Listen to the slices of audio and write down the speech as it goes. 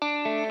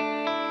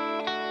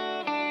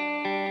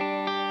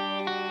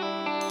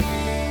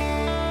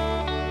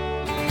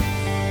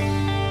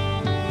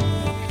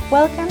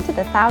Welcome to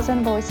the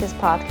Thousand Voices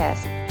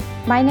podcast.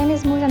 My name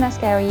is Mujana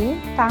Askari,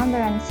 founder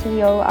and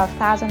CEO of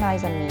Thousand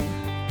Eyes on Me.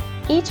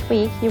 Each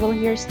week, you will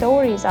hear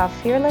stories of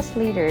fearless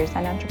leaders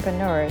and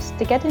entrepreneurs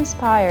to get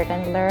inspired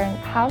and learn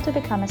how to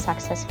become a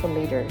successful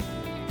leader.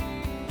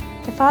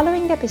 The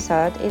following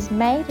episode is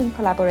made in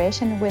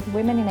collaboration with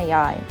Women in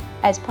AI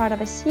as part of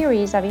a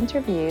series of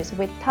interviews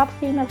with top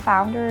female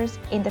founders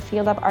in the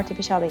field of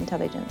artificial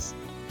intelligence.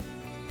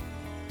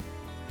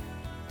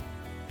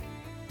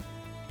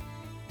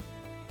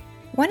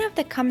 One of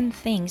the common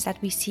things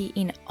that we see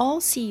in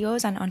all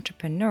CEOs and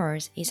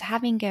entrepreneurs is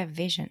having a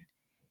vision.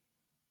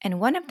 And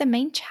one of the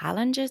main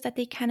challenges that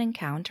they can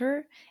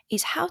encounter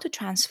is how to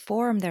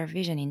transform their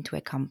vision into a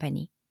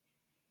company.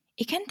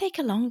 It can take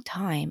a long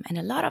time and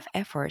a lot of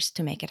efforts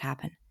to make it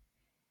happen.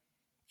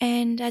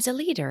 And as a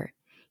leader,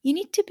 you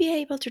need to be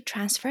able to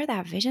transfer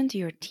that vision to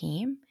your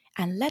team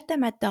and let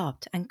them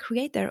adopt and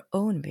create their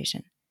own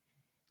vision.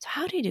 So,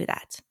 how do you do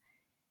that?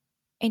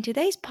 In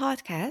today's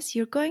podcast,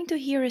 you're going to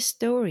hear a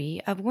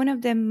story of one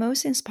of the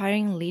most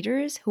inspiring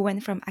leaders who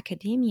went from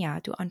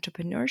academia to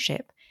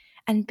entrepreneurship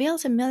and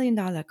built $1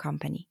 million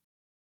company.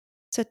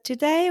 So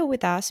today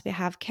with us, we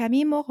have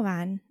Camille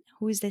Morvan,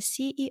 who is the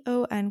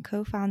CEO and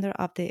co-founder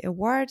of the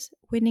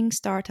award-winning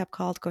startup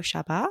called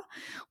Goshaba,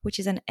 which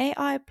is an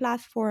AI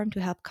platform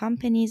to help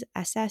companies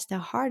assess the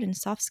hard and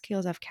soft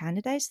skills of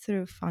candidates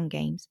through fun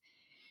games.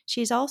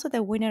 She is also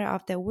the winner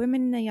of the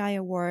Women in AI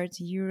Awards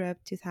Europe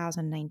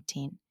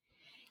 2019.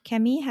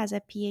 Camille has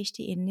a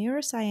Ph.D. in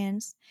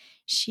neuroscience.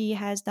 She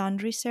has done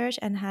research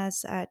and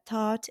has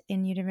taught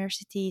in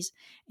universities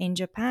in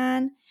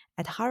Japan,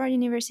 at Harvard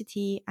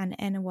University, and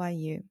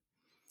NYU.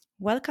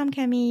 Welcome,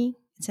 Camille.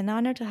 It's an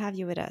honor to have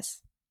you with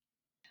us.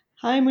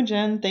 Hi,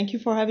 Mujan. Thank you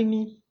for having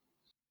me.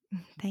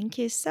 Thank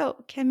you.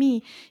 So,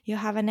 Camille, you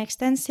have an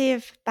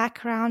extensive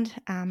background,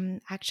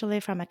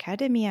 actually from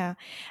academia,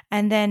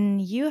 and then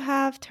you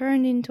have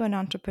turned into an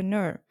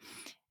entrepreneur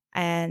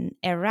and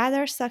a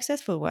rather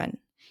successful one.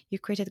 You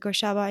created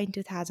Goshaba in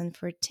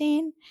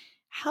 2014.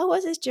 How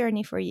was this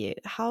journey for you?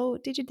 How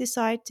did you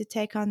decide to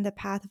take on the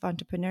path of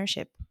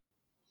entrepreneurship?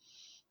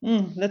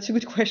 That's a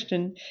good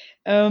question.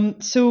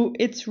 So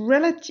it's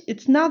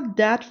not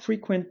that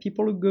frequent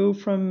people who go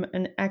from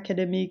an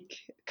academic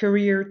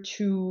career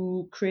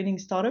to creating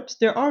startups.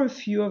 There are a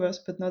few of us,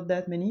 but not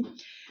that many.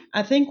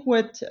 I think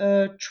what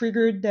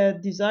triggered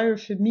that desire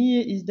for me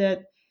is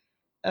that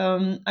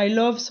I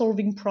love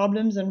solving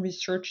problems and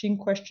researching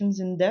questions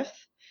in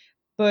depth.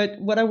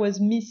 But what I was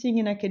missing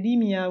in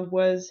academia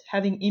was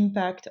having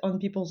impact on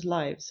people's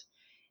lives.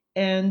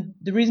 And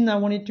the reason I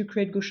wanted to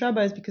create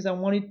Goshaba is because I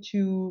wanted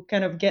to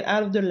kind of get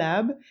out of the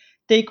lab,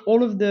 take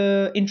all of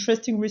the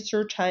interesting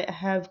research I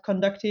have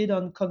conducted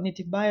on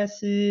cognitive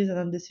biases and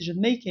on decision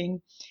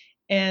making,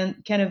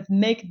 and kind of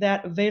make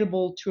that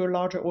available to a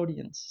larger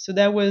audience. So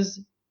that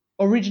was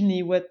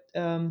originally what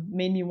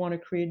made me want to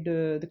create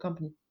the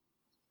company.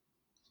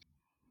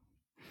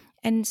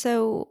 And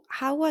so,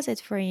 how was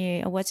it for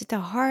you? Was it a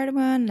hard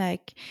one?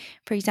 Like,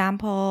 for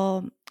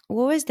example,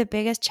 what was the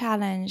biggest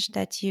challenge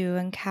that you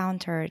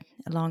encountered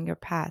along your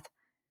path?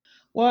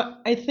 Well,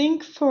 I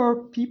think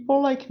for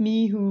people like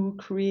me who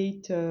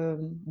create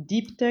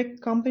deep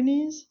tech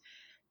companies,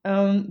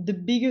 the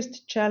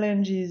biggest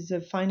challenge is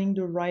finding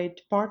the right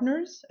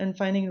partners and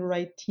finding the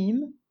right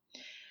team.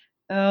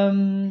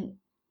 Um,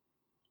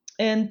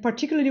 and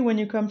particularly when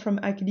you come from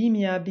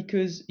academia,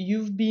 because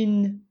you've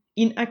been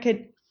in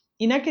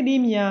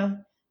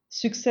academia,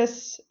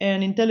 success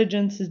and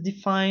intelligence is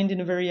defined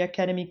in a very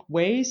academic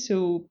way.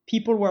 So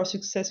people who are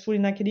successful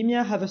in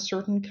academia have a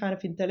certain kind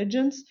of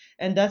intelligence,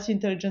 and that's the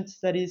intelligence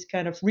that is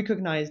kind of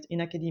recognized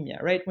in academia,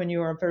 right? When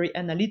you are very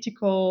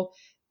analytical,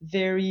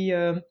 very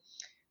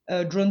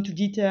drawn to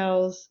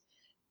details,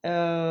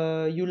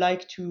 you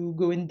like to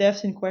go in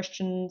depth in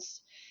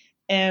questions.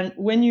 And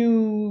when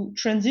you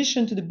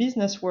transition to the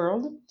business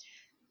world,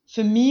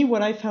 for me,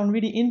 what I found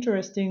really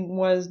interesting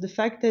was the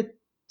fact that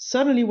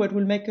suddenly what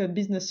will make a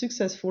business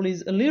successful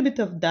is a little bit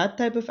of that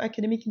type of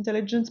academic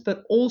intelligence,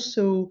 but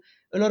also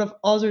a lot of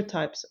other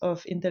types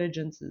of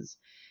intelligences.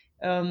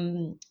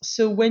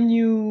 So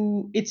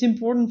it's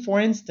important, for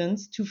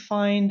instance, to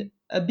find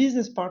a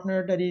business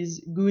partner that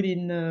is good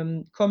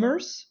in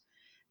commerce,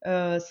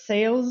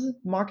 sales,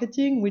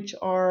 marketing, which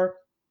are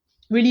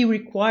really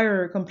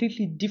require a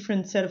completely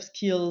different set of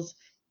skills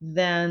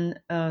than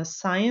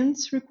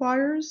science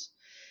requires.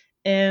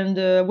 And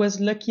was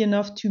lucky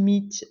enough to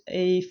meet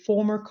a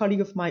former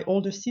colleague of my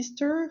older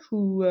sister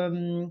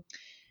who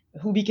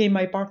became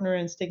my partner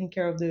and is taking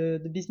care of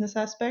the business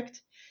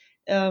aspect.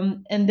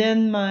 And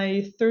then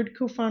my third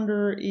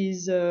co-founder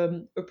is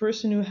a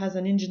person who has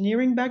an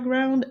engineering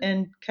background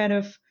and kind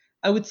of,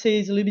 I would say,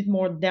 is a little bit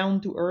more down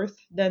to earth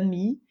than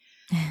me.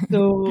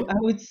 So I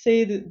would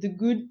say that the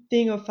good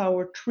thing of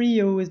our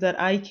trio is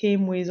that I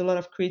came with a lot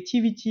of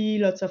creativity,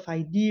 lots of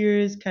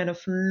ideas, kind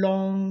of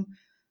long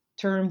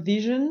term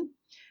vision.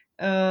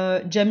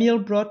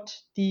 Jamil brought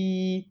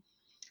the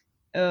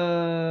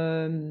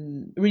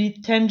really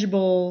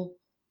tangible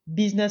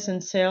business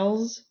and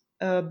sales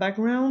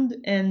background,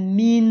 and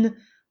Min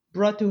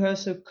brought to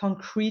us a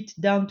concrete,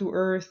 down to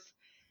earth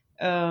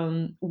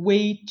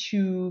way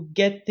to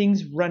get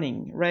things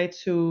running, right?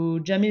 So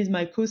Jamil is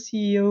my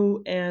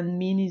co-CEO and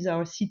Min is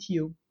our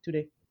CTO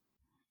today.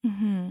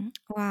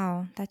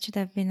 Wow, that should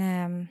have been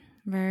a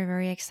very,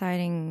 very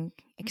exciting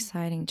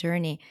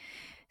journey.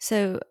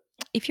 So,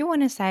 if you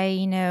want to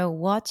say,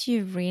 what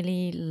you've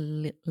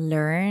really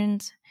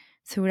learned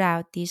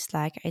throughout these,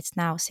 like, it's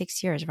now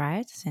 6 years,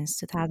 right? Since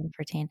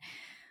 2014.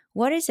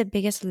 What is the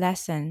biggest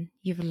lesson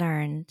you've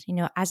learned,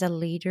 as a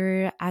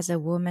leader, as a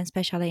woman,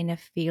 especially in a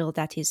field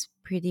that is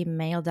pretty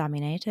male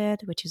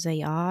dominated, which is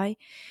AI?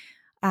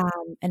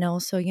 And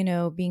also,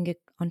 being an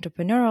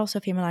entrepreneur, also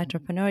female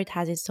entrepreneur, it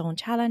has its own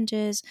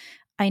challenges.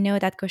 I know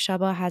that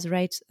Goshaba has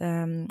raised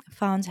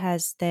funds,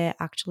 has the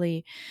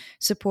actually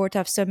support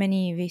of so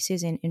many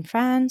VCs in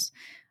France.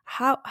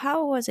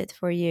 How was it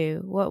for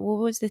you? What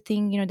was the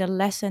thing, the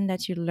lesson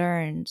that you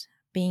learned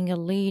being a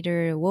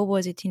leader? What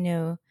was it,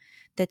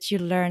 that you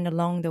learned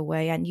along the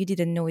way and you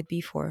didn't know it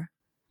before?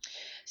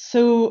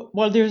 So,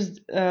 well, there's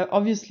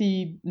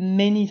obviously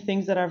many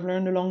things that I've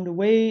learned along the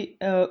way.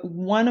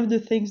 One of the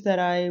things that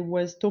I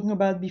was talking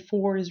about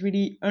before is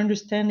really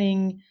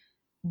understanding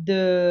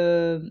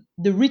the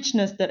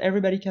richness that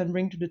everybody can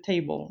bring to the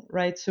table,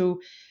 right?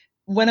 So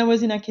when I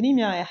was in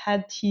academia, I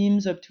had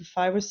teams up to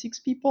 5 or 6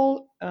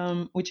 people,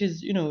 which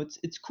is,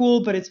 it's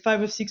cool, but it's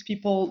 5 or 6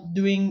 people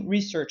doing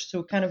research.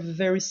 So kind of a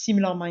very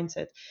similar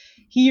mindset.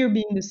 Here,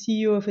 being the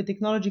CEO of a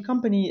technology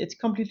company, it's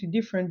completely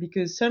different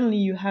because suddenly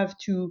you have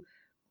to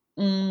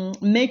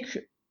make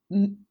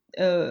mm,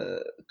 uh,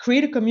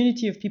 create a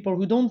community of people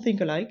who don't think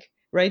alike,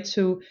 right?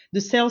 So the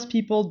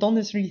salespeople don't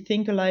necessarily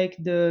think alike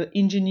the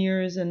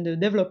engineers and the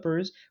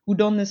developers, who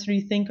don't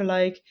necessarily think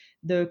alike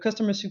the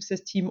customer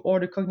success team or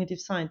the cognitive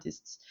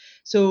scientists.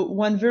 So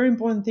one very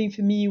important thing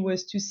for me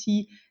was to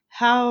see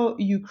how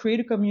you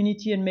create a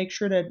community and make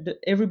sure that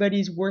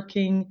everybody is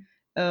working.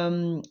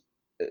 Um,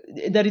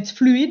 that it's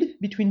fluid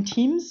between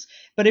teams,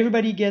 but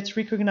everybody gets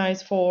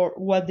recognized for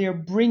what they're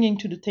bringing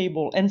to the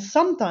table. And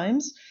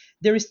sometimes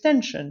there is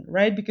tension,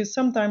 right? Because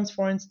sometimes,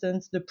 for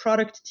instance, the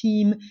product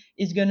team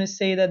is going to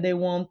say that they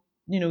want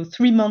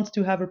 3 months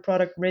to have a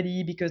product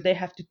ready because they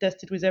have to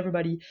test it with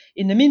everybody.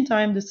 In the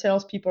meantime, the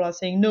salespeople are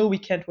saying, no, we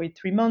can't wait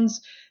 3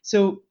 months.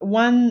 So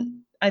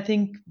one, I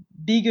think,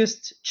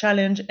 biggest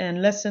challenge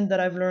and lesson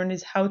that I've learned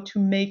is how to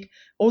make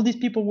all these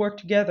people work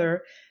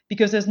together,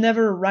 because there's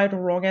never a right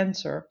or wrong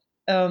answer.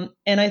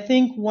 And I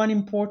think one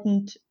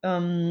important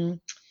kind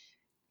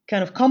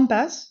of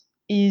compass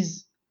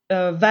is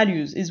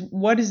values. Is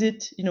what is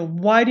it?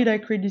 Why did I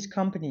create this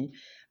company?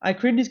 I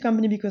created this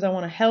company because I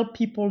want to help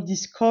people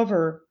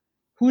discover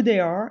who they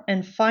are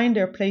and find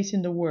their place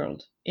in the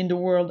world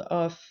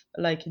of,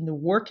 like, in the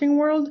working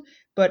world,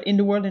 but in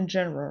the world in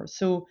general.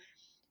 So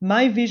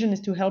my vision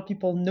is to help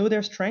people know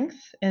their strength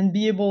and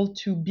be able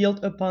to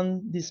build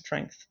upon this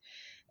strength.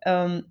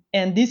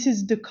 And this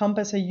is the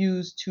compass I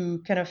use to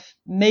kind of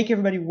make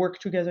everybody work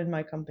together in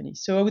my company.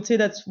 So I would say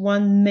that's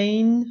one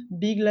main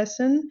big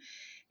lesson.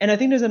 And I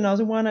think there's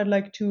another one I'd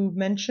like to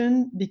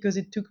mention because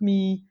it took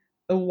me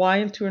a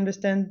while to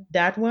understand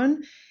that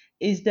one,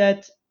 is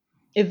that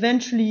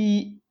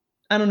eventually,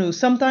 I don't know,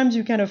 sometimes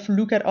you kind of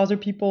look at other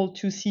people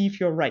to see if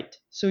you're right.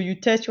 So you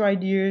test your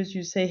ideas,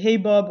 you say, hey,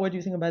 Bob, what do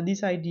you think about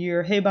this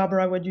idea? Hey,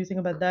 Barbara, what do you think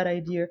about that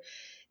idea?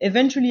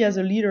 Eventually, as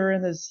a leader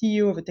and as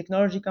CEO of a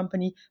technology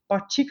company,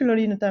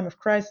 particularly in a time of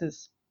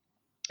crisis,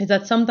 is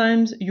that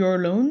sometimes you're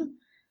alone.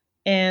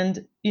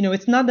 And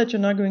it's not that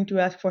you're not going to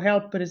ask for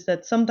help, but it's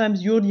that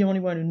sometimes you're the only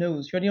one who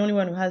knows, you're the only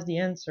one who has the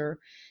answer.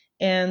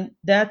 And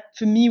that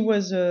for me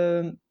was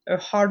a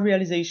hard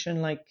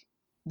realization, like,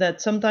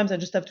 that sometimes I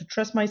just have to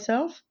trust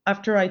myself.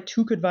 After I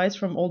took advice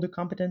from all the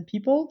competent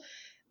people,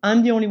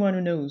 I'm the only one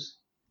who knows.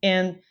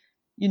 And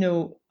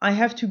I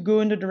have to go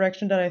in the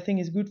direction that I think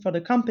is good for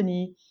the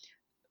company.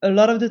 A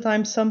lot of the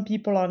time some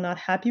people are not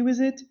happy with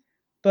it,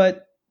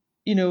 but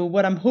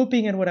what I'm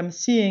hoping and what I'm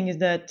seeing is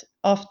that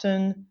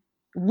often,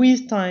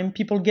 with time,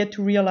 people get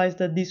to realize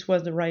that this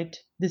was the right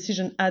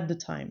decision at the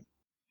time.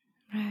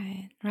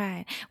 Right,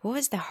 right. What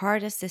was the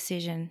hardest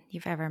decision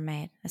you've ever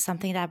made?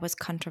 Something that was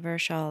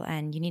controversial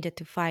and you needed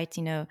to fight,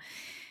 to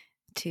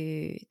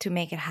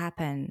make it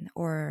happen,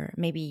 or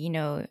maybe,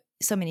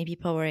 so many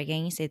people were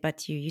against it,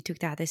 but you took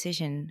that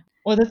decision.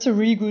 Well, that's a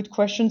really good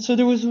question. So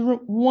there was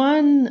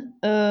one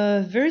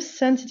very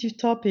sensitive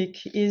topic,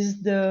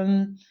 is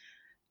the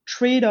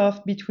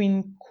trade-off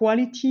between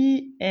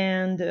quality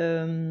and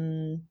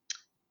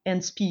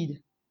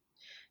speed.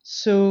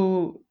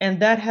 So,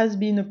 and that has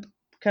been a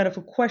kind of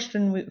a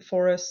question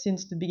for us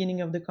since the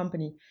beginning of the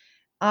company.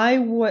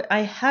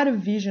 I had a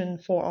vision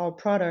for our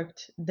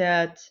product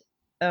that,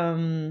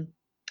 um,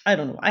 I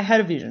don't know. I had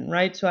a vision,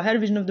 right? So I had a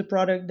vision of the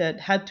product that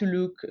had to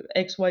look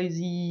X, Y,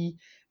 Z.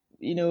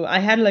 I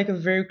had like a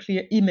very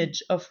clear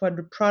image of what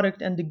the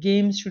product and the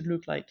games should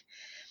look like.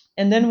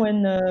 And then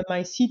when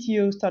my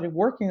CTO started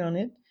working on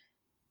it,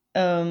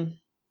 um,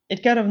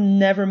 it kind of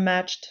never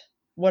matched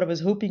what I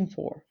was hoping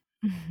for.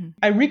 Mhm.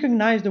 I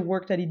recognized the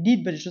work that he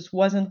did, but it just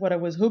wasn't what I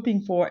was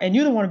hoping for. And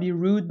you don't want to be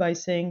rude by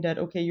saying that,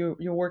 okay,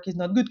 your work is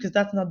not good, because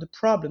that's not the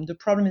problem. The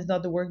problem is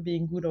not the work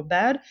being good or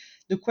bad.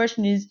 The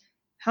question is,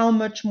 how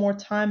much more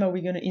time are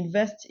we going to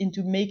invest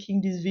into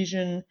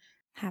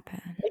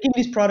Happen. making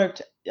this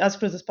product as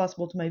close as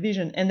possible to my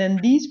vision? And then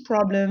this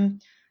problem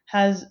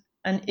has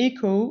an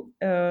echo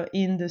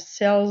in the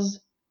sales,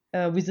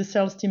 with the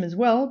sales team as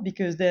well,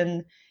 because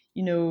then,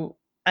 you know,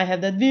 I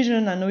have that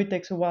vision. I know it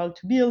takes a while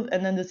to build,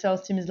 and then the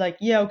sales team is like,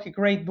 yeah, okay,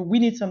 great, but we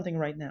need something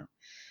right now.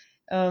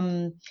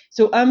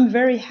 So I'm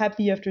very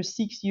happy after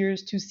 6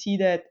 years to see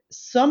that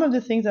some of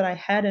the things that I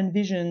had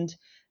envisioned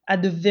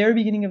at the very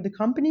beginning of the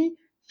company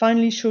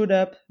finally showed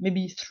up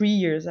maybe 3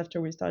 years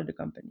after we started the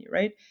company,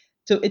 right?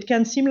 So it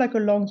can seem like a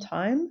long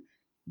time,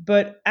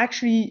 but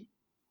actually,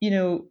 you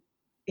know,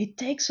 it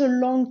takes a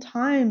long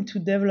time to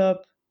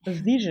develop a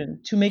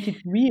vision, to make it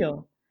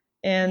real.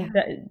 Yeah. And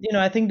that,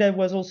 I think that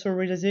was also a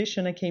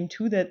realization I came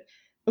to, that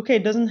okay,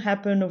 it doesn't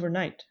happen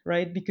overnight,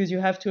 right? Because you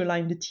have to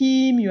align the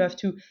team,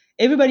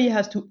 everybody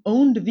has to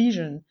own the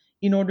vision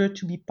in order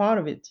to be part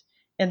of it,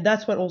 and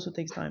that's what also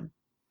takes time.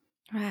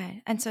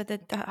 Right. And so the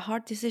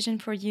hard decision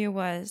for you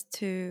was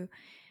to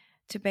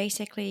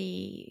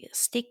basically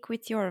stick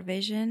with your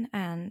vision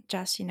and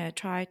just,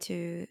 try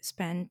to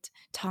spend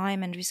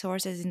time and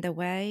resources in the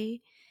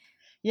way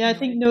Yeah, I in order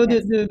think, to no,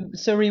 get. the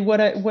sorry, what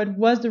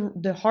was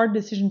the hard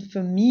decision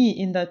for me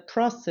in that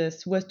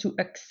process was to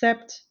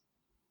accept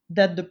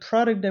that the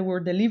product that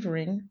we're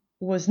delivering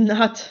was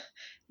not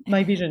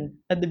my vision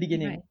at the Right.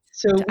 beginning.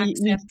 So To we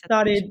accept that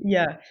started, vision.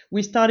 yeah,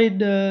 we started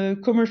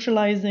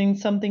commercializing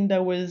something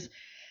that was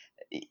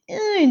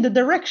in the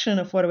direction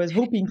of what I was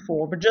hoping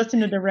for, but just in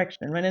the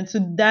direction, right? And so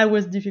that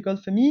was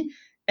difficult for me,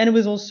 and it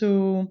was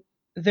also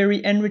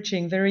very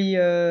enriching, very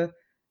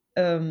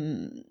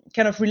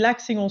kind of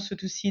relaxing also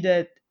to see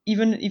that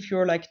even if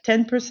you're like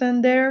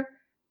 10% there,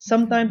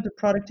 sometimes Mhm. the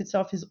product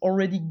itself is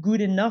already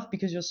good enough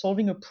because you're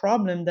solving a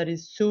problem that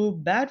is so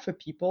bad for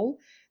people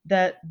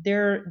that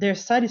they're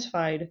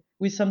satisfied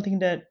with something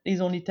that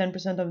is only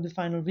 10% of the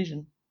final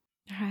vision.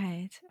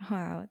 Right.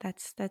 Wow,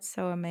 that's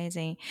so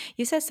amazing.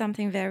 You said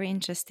something very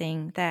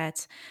interesting,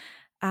 that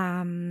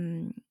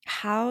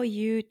how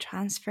you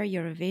transfer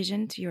your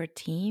vision to your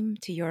team,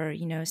 to your,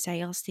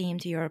 sales team,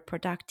 to your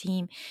product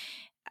team.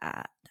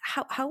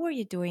 How are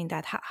you doing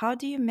that? How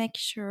do you make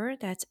sure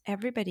that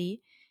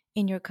everybody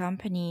in your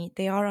company,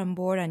 they are on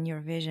board on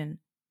your vision?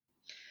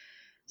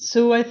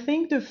 So I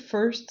think the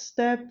first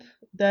step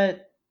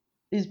that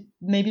is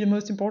maybe the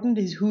most important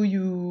is who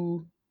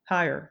you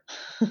hire.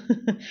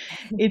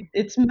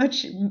 It's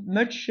much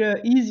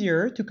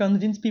easier to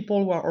convince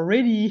people who are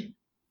already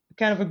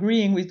kind of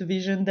agreeing with the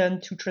vision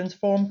than to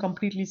transform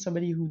completely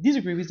somebody who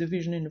disagree with the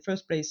vision in the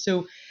first place.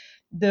 So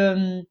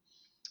the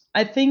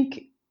I think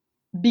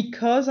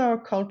because our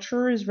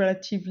culture is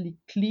relatively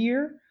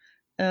clear,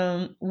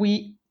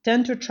 we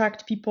tend to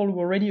attract people who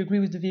already agree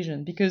with the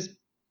vision, because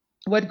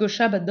what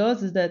Goshaba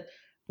does is that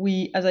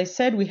as I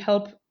said, we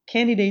help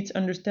candidates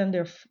understand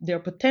their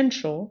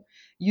potential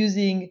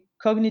using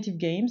cognitive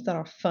games that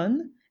are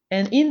fun,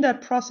 and in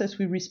that process,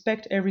 we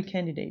respect every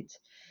candidate.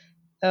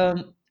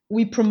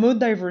 We promote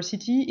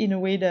diversity in a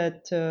way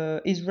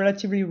that is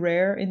relatively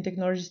rare in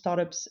technology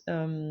startups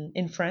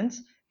in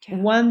France. Yeah.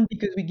 One,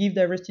 because we give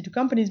diversity to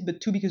companies,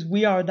 but two, because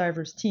we are a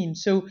diverse team.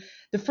 So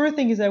the first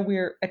thing is that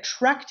we're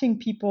attracting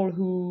people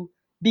who,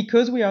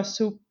 because we are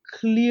so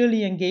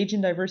clearly engaged in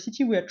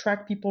diversity, we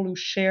attract people who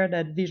share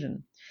that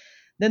vision.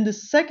 Then the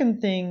second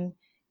thing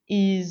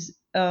is,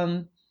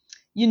 having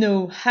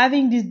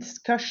these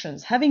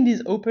discussions, having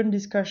these open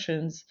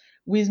discussions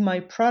with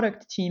my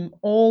product team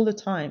all the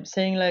time,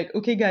 saying like,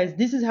 okay, guys,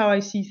 this is how I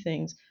see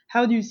things.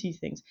 How do you see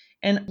things?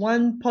 And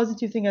one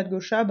positive thing at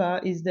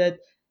Goshaba is that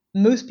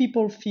most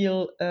people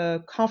feel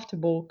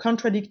comfortable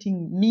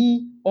contradicting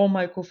me or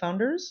my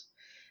co-founders.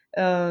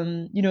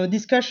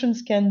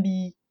 Discussions can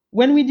be,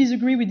 when we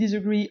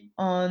disagree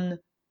on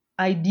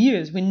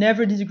ideas. We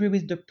never disagree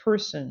with the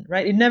person,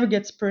 right? It never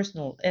gets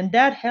personal. And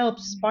that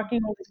helps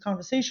sparking all these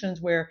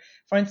conversations where,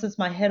 for instance,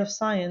 my head of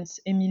science,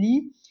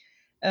 Emily,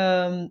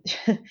 um,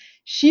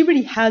 she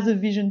really has a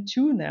vision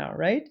too now,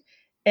 right?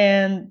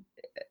 And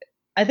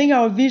I think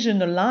our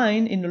vision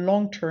align in the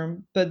long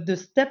term, but the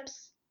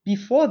steps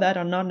before that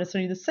are not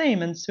necessarily the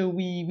same, and so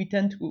we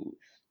tend to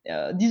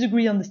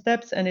disagree on the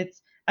steps, and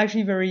it's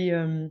very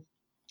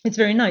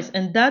nice,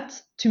 and that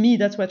to me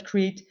that's what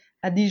creates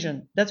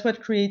adhesion. That's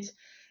what creates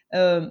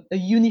a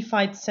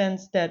unified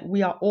sense that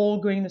we are all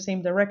going in the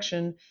same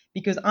direction,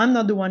 because I'm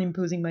not the one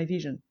imposing my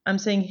vision. I'm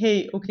saying,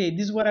 hey, okay,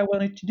 this is what I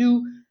wanted to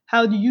do.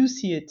 How do you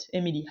see it,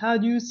 Emily? How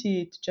do you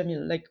see it,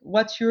 Jamil? Like,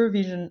 what's your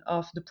vision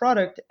of the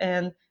product?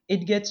 And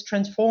it gets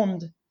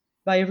transformed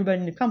by everybody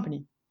in the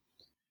company.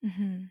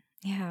 Hmm.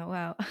 Yeah,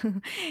 wow.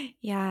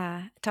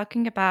 Yeah,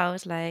 talking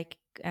about like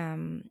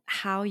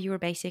how you're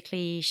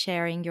basically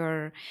sharing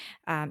your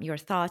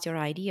thoughts, your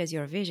ideas,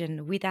 your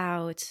vision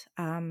without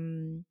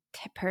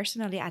to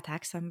personally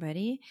attack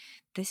somebody.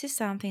 This is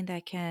something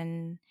that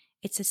can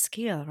it's a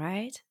skill,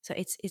 right? So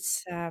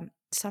it's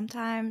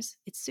sometimes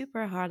it's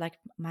super hard. Like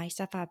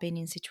myself, I've been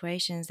in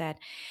situations that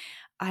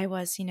I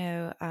was,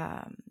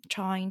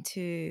 trying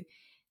to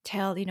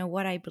tell,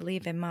 what I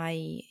believe in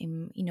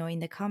in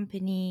the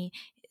company,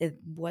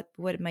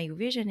 what my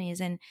vision is,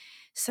 and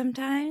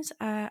sometimes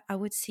I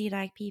would see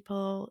like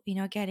people,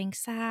 getting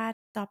sad,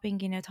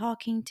 stopping,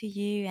 talking to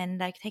you, and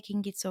like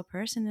taking it so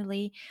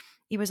personally.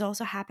 It was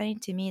also happening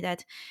to me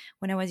that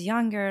when I was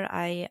younger,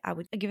 I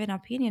would give an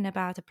opinion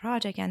about a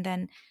project and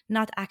then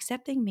not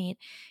accepting me.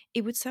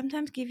 It would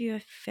sometimes give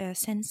you a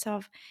sense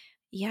of,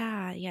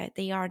 yeah, yeah,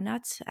 they are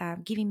not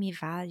giving me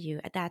value.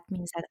 That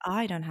means that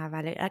I don't have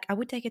value. Like I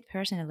would take it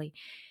personally.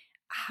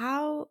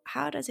 How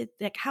does it,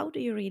 like, how do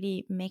you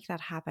really make that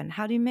happen?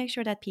 How do you make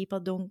sure that people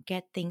don't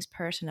get things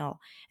personal,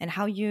 and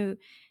how you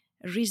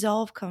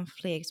resolve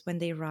conflicts when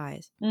they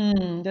rise?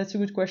 That's a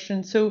good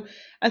question. So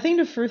I think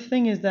the first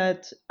thing is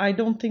that I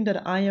don't think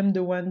that I am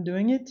the one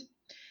doing it.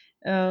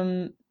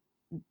 Um,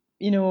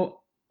 you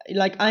know,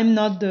 like I'm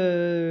not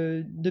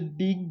the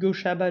big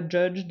Goshaba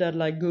judge that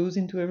like goes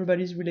into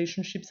everybody's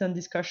relationships and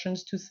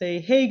discussions to say,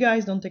 "Hey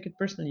guys, don't take it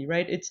personally,"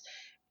 right?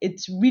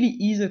 It's really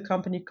is a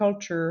company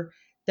culture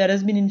that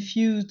has been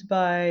infused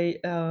by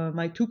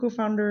my two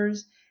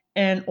co-founders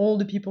and all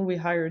the people we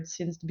hired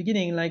since the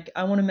beginning. Like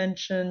I want to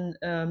mention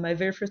my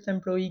very first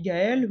employee,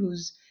 Gael,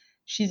 who's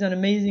she's an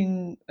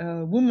amazing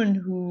woman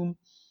who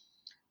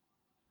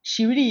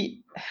she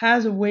really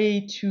has a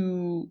way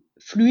to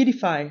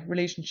fluidify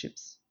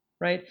relationships,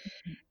 right?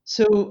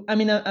 So, I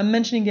mean, I'm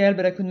mentioning Gail,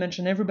 but I could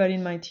mention everybody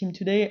in my team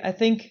today. I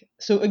think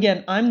so.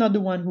 Again, I'm not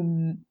the one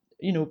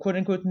who, quote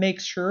unquote,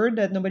 makes sure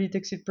that nobody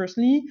takes it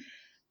personally.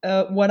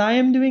 What I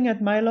am doing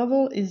at my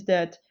level is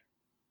that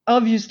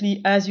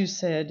obviously, as you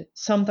said,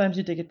 sometimes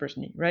you take it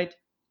personally, right?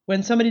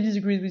 When somebody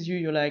disagrees with you,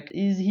 you're like,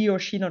 is he or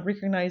she not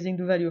recognizing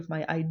the value of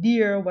my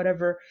idea or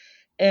whatever?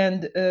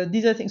 And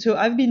these are things. So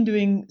I've been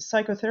doing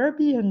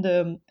psychotherapy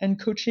and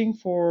coaching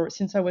for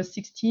since I was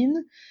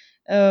 16,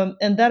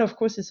 and that of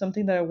course is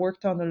something that I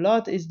worked on a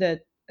lot. Is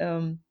that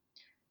when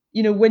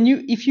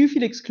you if you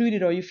feel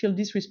excluded or you feel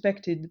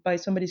disrespected by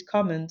somebody's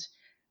comment,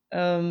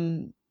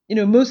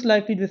 most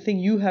likely the thing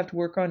you have to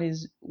work on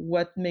is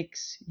what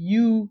makes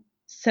you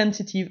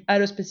sensitive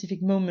at a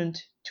specific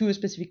moment to a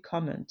specific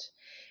comment.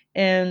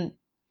 And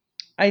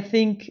I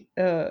think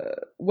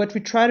what we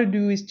try to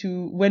do is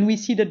to, when we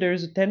see that there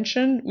is a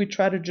tension, we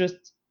try to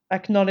just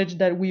acknowledge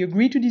that we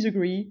agree to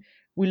disagree,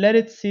 we let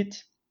it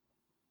sit,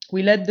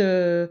 we let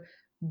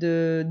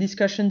the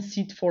discussion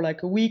sit for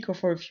like a week or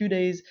for a few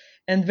days,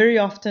 and very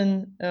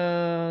often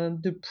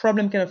the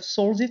problem kind of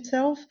solves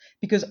itself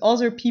because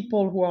other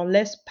people who are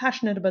less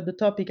passionate about the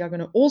topic are going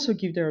to also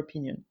give their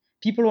opinion.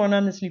 People who are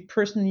not necessarily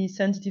personally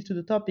sensitive to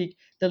the topic,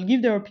 they'll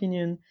give their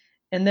opinion,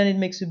 and then it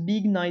makes a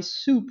big nice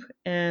soup.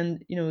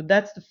 And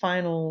that's the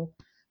final,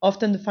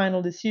 often the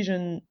final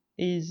decision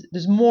is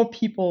there's more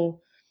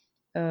people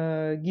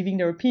giving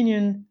their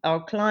opinion,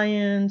 our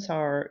clients,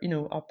 our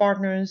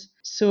partners.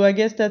 So I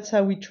guess that's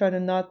how we try to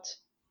not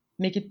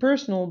make it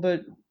personal,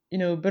 but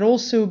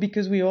also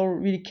because we all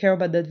really care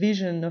about that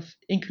vision of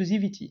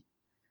inclusivity.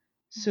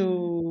 Mhm.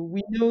 So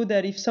we know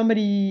that if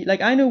somebody,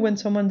 like I know when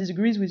someone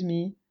disagrees with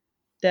me,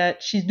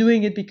 that she's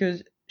doing it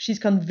because she's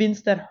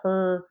convinced that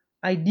her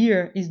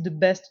idea is the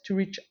best to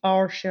reach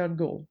our shared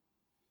goal.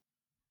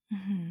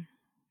 Mhm.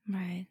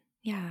 Right.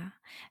 Yeah.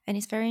 And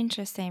it's very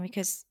interesting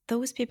because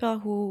those people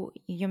who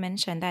you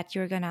mentioned that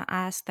you're going to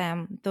ask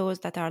them, those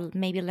that are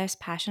maybe less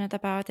passionate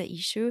about the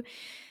issue,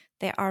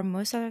 they are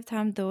most of the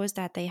time those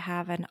that they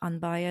have an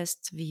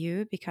unbiased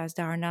view because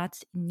they are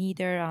not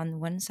neither on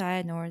one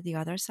side nor the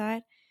other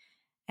side.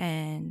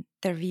 And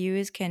their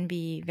views can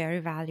be very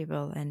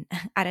valuable and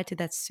added to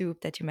that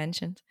soup that you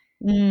mentioned.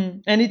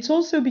 And it's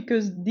also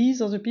because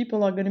these other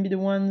people are going to be the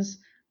ones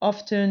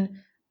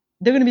often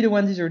they're going to be the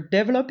ones either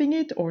developing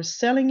it or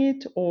selling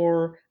it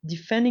or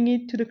defending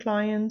it to the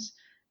clients.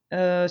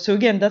 So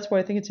again, that's why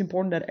I think it's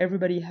important that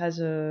everybody has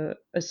a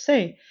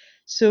say.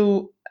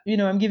 So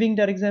I'm giving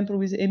that example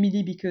with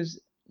Emily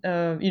because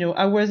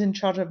I was in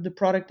charge of the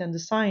product and the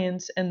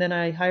science, and then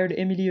I hired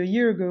Emily a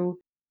year ago,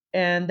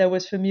 and that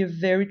was for me a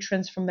very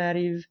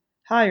transformative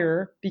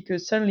hire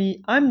because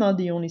suddenly I'm not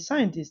the only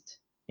scientist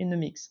in the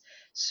mix.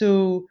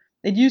 So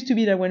it used to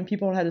be that when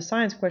people had a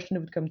science question, they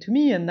would come to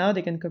me, and now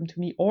they can come to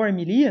me or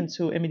Emily, and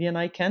so Emily and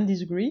I can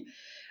disagree.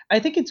 I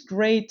think it's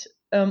great.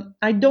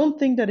 I don't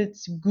think that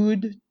it's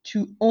good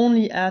to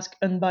only ask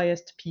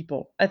unbiased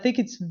people. I think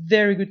it's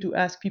very good to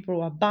ask people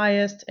who are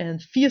biased and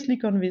fiercely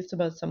convinced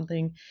about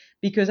something,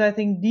 because I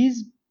think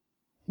these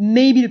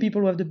may be the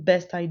people who have the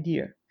best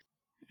idea.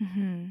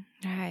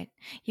 Right.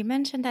 You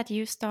mentioned that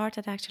you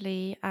started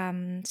actually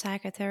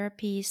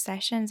psychotherapy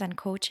sessions and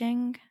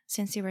coaching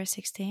since you were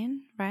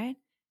 16, right?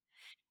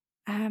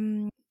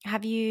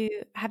 Have you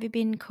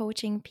been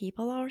coaching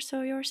people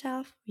also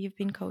yourself? You've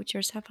been coach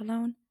yourself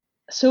alone?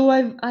 So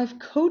I've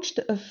coached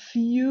a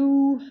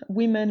few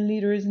women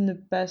leaders in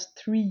the past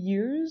 3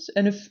 years,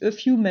 and a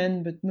few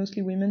men, but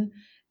mostly women.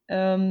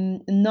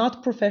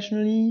 not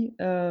professionally,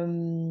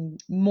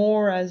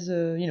 more as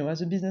a,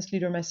 as a business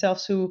leader myself.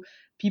 So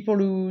people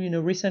who,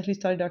 recently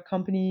started their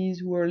companies,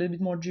 who are a little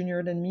bit more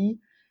junior than me.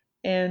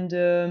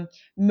 And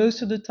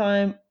most of the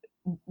time,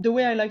 the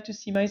way I like to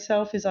see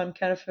myself is I'm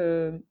kind of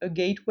a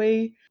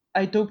gateway.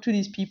 I talk to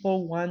these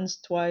people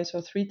once, twice,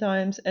 or three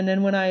times, and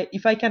then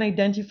if I can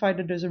identify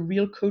that there's a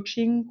real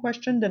coaching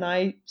question, then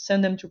I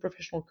send them to a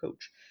professional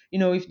coach.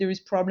 If there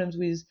is problems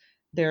with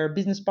their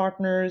business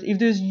partners, if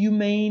there's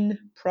humane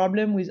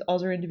problem with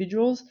other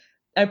individuals,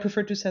 I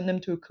prefer to send them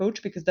to a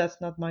coach because that's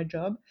not my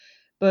job.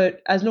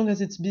 But as long as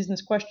it's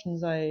business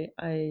questions,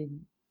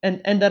 and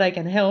that I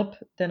can help,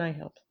 then I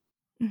help.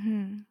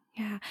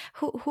 Yeah.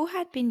 Who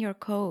had been your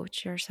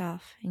coach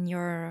yourself in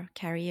your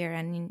career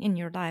and in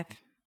your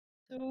life?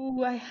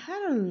 So I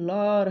had a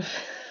lot of.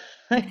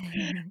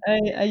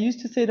 I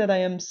used to say that I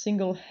am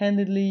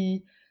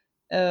single-handedly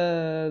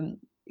um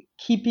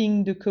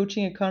keeping the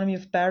coaching economy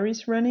of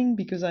Paris running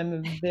because I'm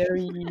a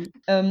very.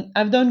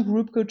 I've done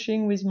group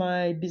coaching with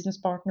my business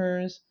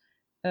partners.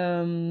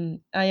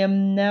 I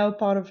am now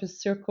part of a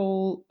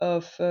circle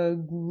of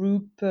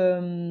group,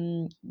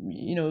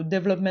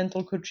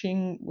 developmental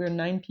coaching. We're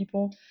 9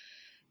 people.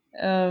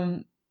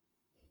 Um,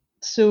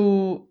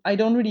 so I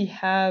don't really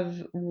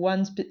have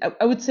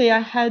I would say I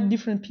had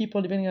different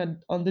people depending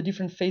on the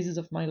different phases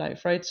of my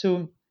life, right?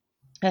 So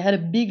I had a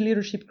big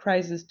leadership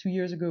crisis 2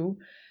 years ago,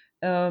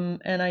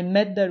 and I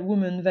met that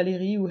woman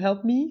Valérie who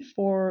helped me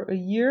for a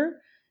year,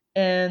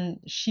 and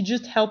she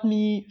just helped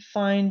me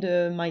find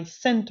my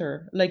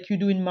center, like you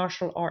do in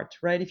martial art,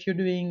 right? If you're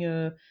doing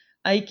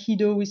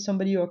aikido with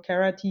somebody or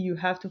karate, you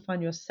have to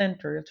find your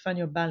center, you have to find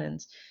your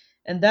balance,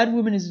 and that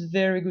woman is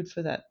very good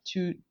for that.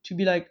 To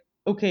be like,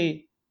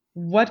 okay,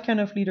 what kind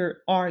of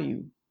leader are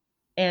you?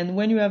 And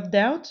when you have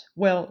doubt,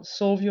 well,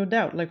 solve your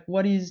doubt. Like,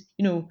 what is,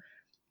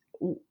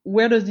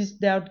 where does this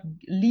doubt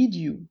lead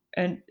you,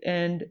 and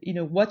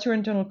what's your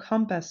internal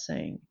compass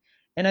saying?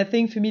 And I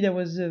think for me that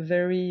was a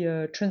very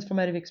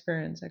transformative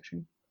experience,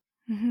 actually.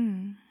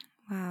 Hmm.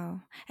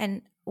 Wow.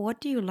 And what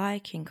do you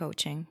like in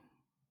coaching?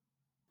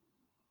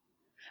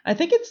 I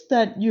think it's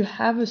that you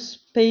have a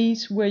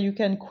space where you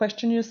can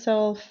question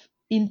yourself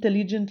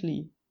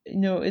intelligently.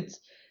 It's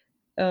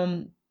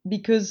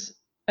because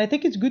I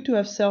think it's good to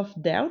have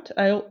self-doubt.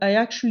 I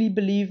actually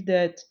believe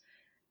that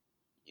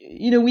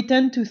we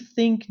tend to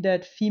think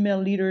that female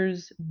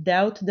leaders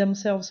doubt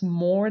themselves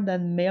more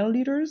than male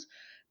leaders.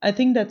 I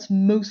think that's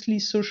mostly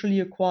socially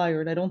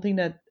acquired. I don't think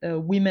that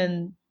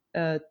women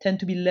tend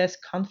to be less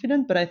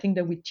confident, but I think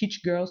that we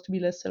teach girls to be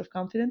less self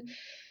confident.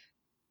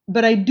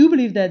 But I do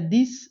believe that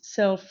this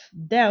self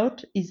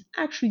doubt is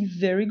actually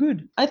very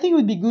good. I think it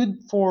would be good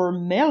for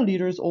male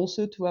leaders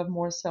also to have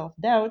more self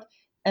doubt.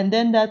 And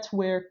then that's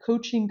where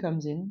coaching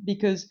comes in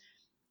because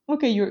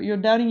okay, you're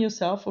doubting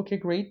yourself. Okay,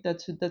 great.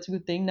 That's a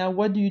good thing. Now,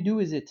 what do you do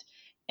with it?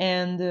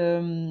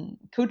 And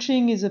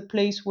coaching is a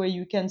place where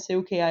you can say,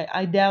 okay,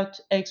 I doubt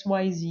X,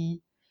 Y,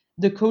 Z.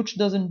 The coach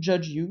doesn't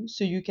judge you,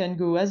 so you can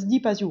go as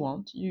deep as you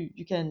want.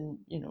 You can,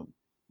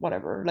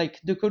 whatever. Like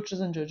the coach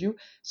doesn't judge you,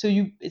 so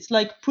it's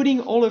like putting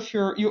all of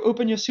you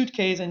open your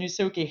suitcase and you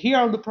say, okay, here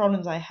are the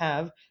problems I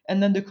have,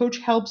 and then the coach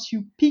helps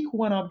you pick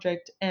one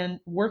object and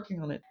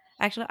working on it.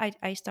 Actually,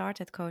 I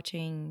started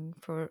coaching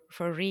for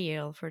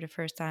real for the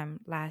first time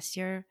last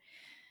year.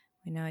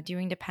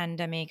 During the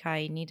pandemic,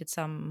 I needed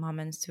some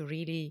moments to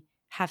really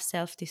have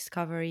self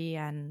discovery,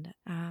 and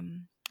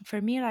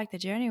for me, like the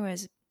journey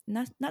was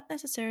not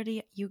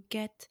necessarily you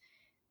get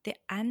the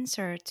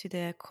answer to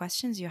the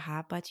questions you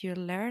have, but you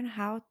learn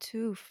how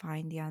to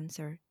find the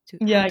answer, to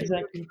how Yeah, to look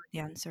exactly. for the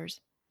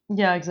answers.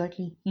 Yeah,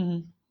 exactly.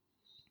 Do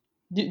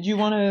you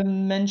want to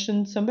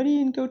mention somebody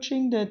in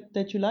coaching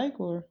that you like,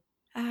 or?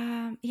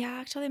 Yeah,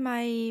 actually,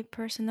 my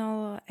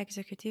personal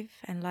executive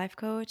and life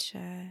coach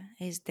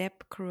is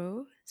Deb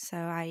Crew. So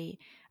I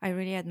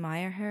really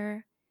admire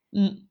her.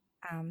 Mm.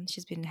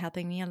 She's been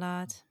helping me a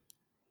lot.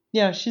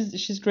 Yeah,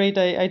 she's great.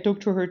 I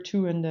talked to her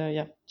too, and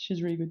yeah,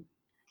 she's really good.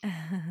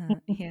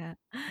 Yeah,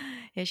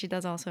 yeah, she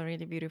does also a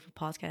really beautiful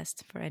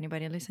podcast. For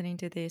anybody listening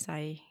to this,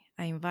 I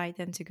invite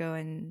them to go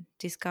and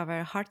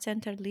discover Heart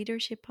Centered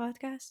Leadership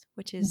podcast,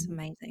 which is Mhm.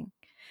 amazing.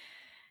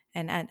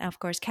 And of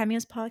course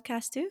Camille's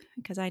podcast too,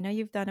 because I know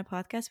you've done a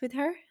podcast with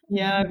her.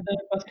 Yeah, I've done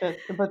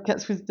a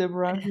podcast with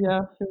Deborah.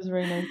 Yeah, it was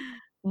very nice.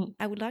 Mm.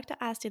 I would like to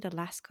ask you the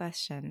last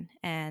question,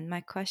 and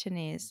my question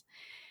is: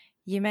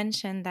 you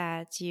mentioned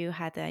that you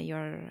had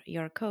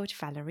your coach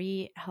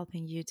Valerie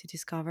helping you to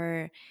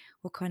discover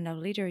what kind of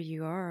leader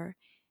you are.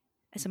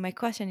 So my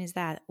question is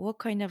that what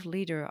kind of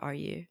leader are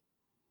you?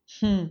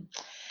 Hmm.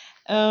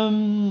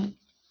 Um,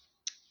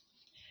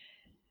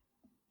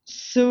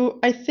 so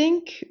I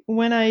think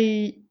when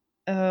I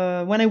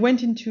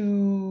went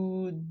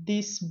into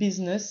this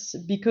business,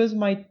 because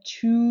my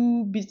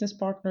two business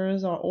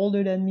partners are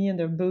older than me and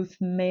they're both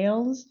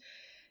males,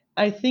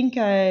 I think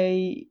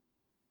I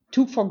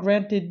took for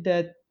granted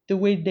that the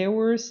way they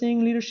were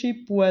seeing leadership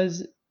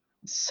was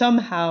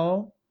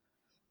somehow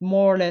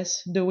more or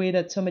less the way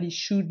that somebody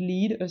should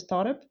lead a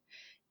startup.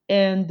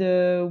 And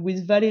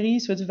with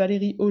Valérie, so it's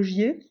Valérie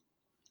Augier.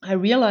 I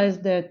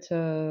realized that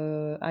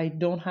I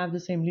don't have the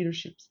same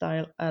leadership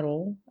style at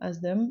all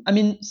as them. I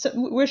mean, so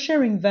we're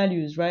sharing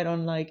values, right?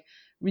 On like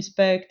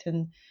respect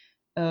and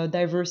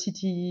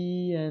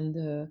diversity,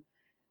 and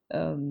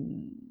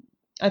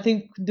I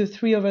think the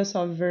three of us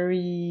are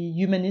very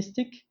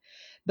humanistic.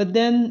 But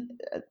then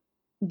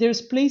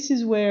there's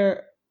places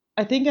where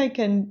I think I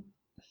can,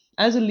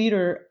 as a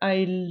leader,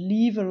 I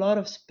leave a lot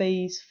of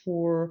space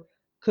for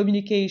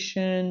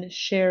communication,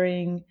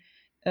 sharing,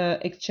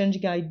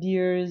 exchanging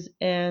ideas,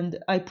 and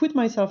I put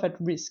myself at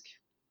risk,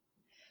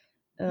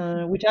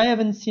 which I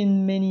haven't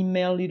seen many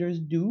male leaders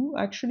do,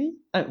 actually.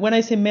 When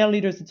I say male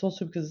leaders, it's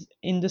also because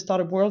in the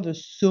startup world,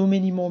 there's so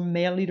many more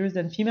male leaders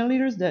than female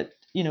leaders that,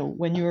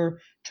 when you're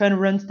trying to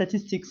run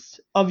statistics,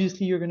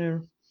 obviously you're going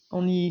to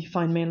only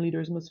find male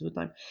leaders most of the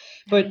time.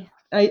 But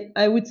Right.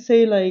 I would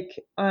say, like,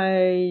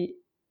 I'm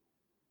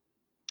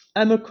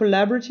a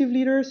collaborative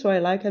leader, so I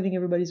like having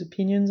everybody's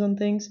opinions on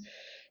things.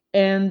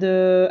 And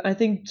I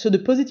think so. The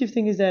positive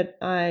thing is that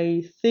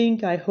I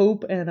think, I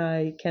hope, and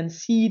I can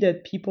see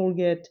that people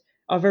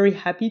are very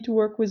happy to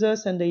work with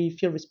us, and they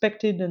feel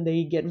respected, and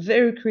they get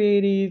very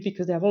creative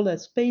because they have all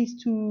that space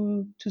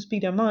to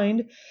speak their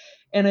mind.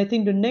 And I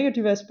think the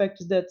negative aspect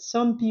is that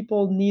some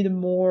people need a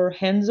more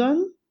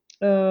hands-on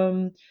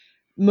um,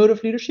 mode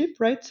of leadership,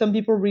 right? Some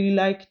people really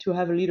like to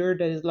have a leader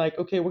that is like,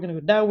 okay, we're going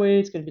to go that way,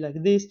 it's going to be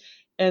like this.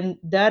 And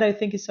that, I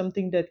think, is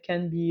something that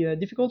can be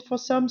difficult for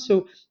some.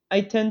 So I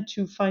tend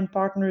to find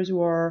partners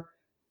who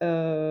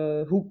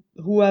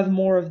have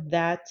more of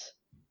that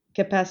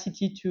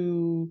capacity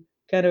to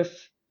kind of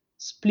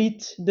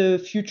split the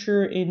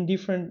future in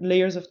different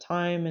layers of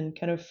time, and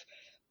kind of,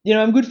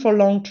 I'm good for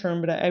long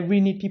term, but I really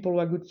need people who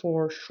are good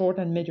for short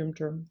and medium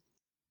term.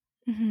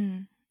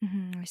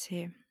 I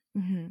see.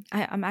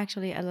 I'm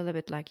actually a little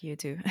bit like you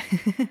too.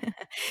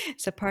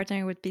 So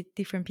partnering with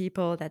different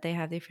people that they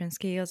have different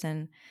skills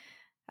and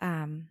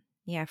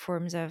yeah,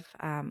 forms of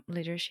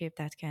leadership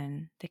that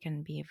can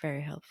be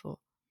very helpful.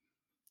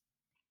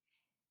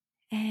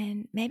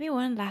 And maybe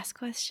one last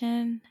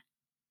question.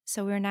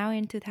 So we're now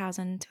in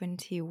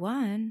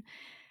 2021.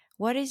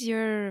 What is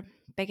your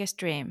biggest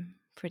dream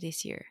for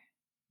this year?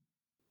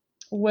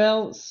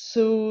 Well,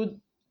 so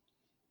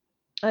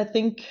I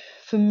think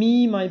for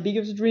me, my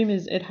biggest dream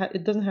is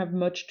it doesn't have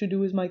much to do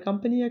with my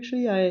company,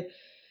 actually.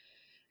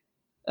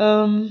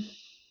 Um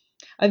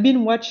I've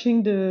been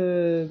watching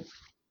the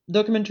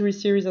documentary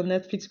series on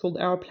Netflix called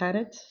Our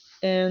Planet,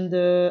 and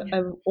Yeah.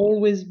 I've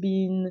always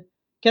been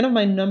kind of,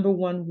 my number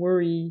one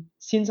worry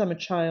since I'm a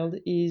child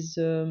is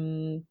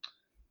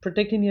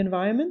protecting the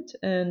environment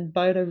and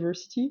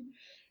biodiversity.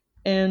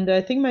 And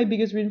I think my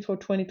biggest reason for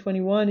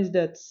 2021 is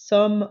that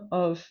some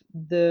of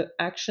the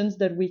actions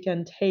that we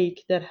can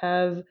take that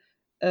have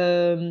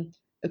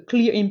a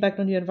clear impact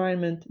on the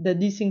environment, that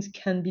these things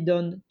can be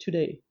done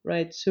today,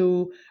 right?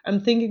 So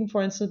I'm thinking,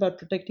 for instance, about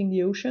protecting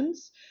the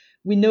oceans.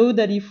 We know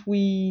that if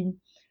we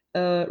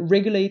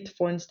regulate,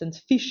 for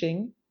instance,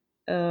 fishing,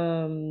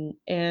 and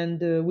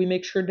we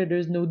make sure that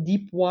there's no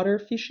deep water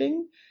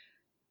fishing,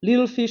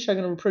 little fish are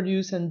going to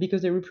reproduce, and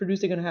because they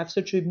reproduce, they're going to have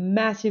such a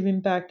massive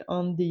impact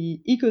on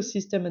the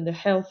ecosystem and the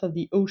health of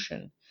the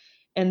ocean.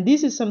 And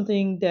this is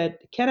something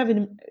that can have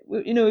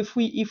if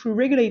we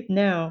regulate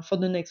now for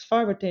the next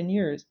 5 or 10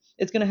 years,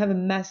 it's going to have a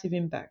massive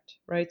impact,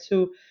 right?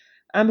 So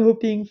I'm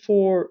hoping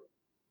for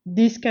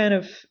these kind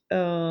of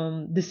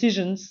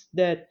decisions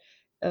that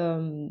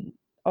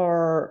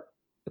are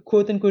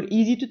quote unquote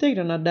easy to take.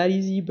 They're not that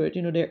easy, but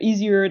they're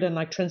easier than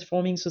like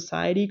transforming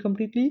society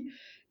completely.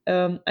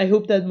 I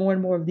hope that more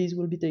and more of these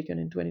will be taken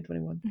in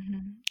 2021.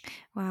 Mhm.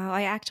 Wow,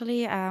 I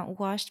actually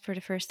watched for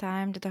the first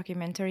time the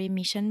documentary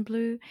Mission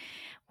Blue,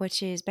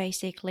 which is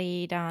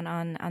basically done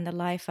on the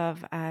life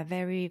of a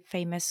very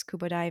famous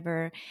scuba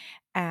diver,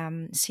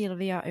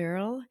 Sylvia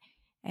Earle,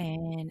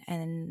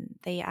 and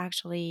they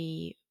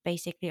actually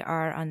basically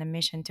are on a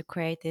mission to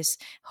create these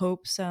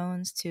hope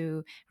zones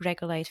to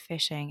regulate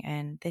fishing,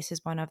 and this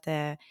is one of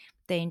the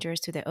dangers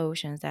to the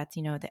oceans that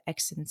the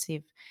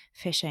extensive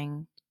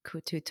fishing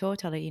could to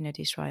totally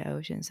destroy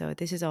oceans. So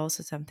this is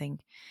also something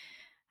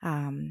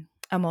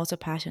I'm also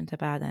passionate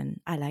about, and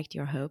I liked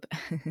your hope.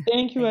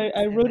 Thank you. Thank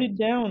I you so wrote much. it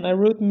down. I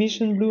wrote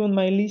Mission Blue on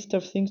my list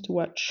of things to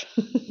watch.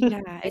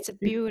 Yeah, Thank it's a you.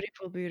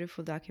 beautiful,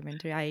 beautiful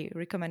documentary. I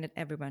recommend it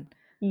everyone.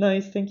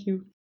 Nice. Thank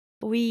you.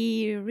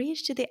 We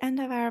reached to the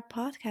end of our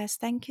podcast.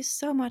 Thank you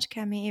so much,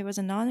 Cami. It was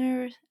an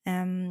honor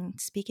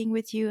speaking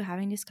with you,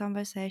 having this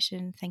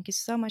conversation. Thank you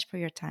so much for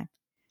your time.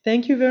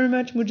 Thank you very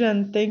much,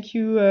 Mujan. Thank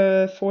you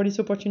for this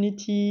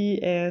opportunity,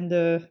 and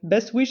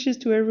best wishes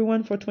to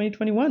everyone for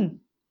 2021.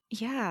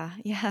 Yeah,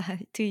 yeah,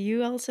 to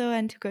you also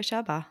and to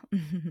Goshaba.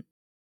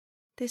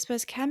 This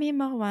was Camille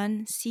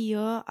Morvan,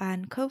 CEO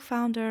and co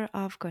founder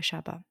of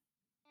Goshaba.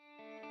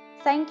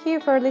 Thank you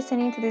for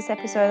listening to this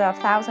episode of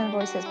Thousand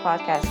Voices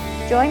podcast.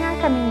 Join our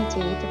community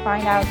to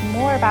find out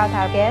more about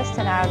our guests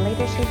and our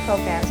leadership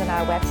programs on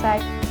our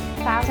website,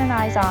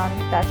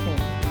 thousandeyeson.me.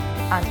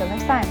 Until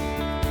next time.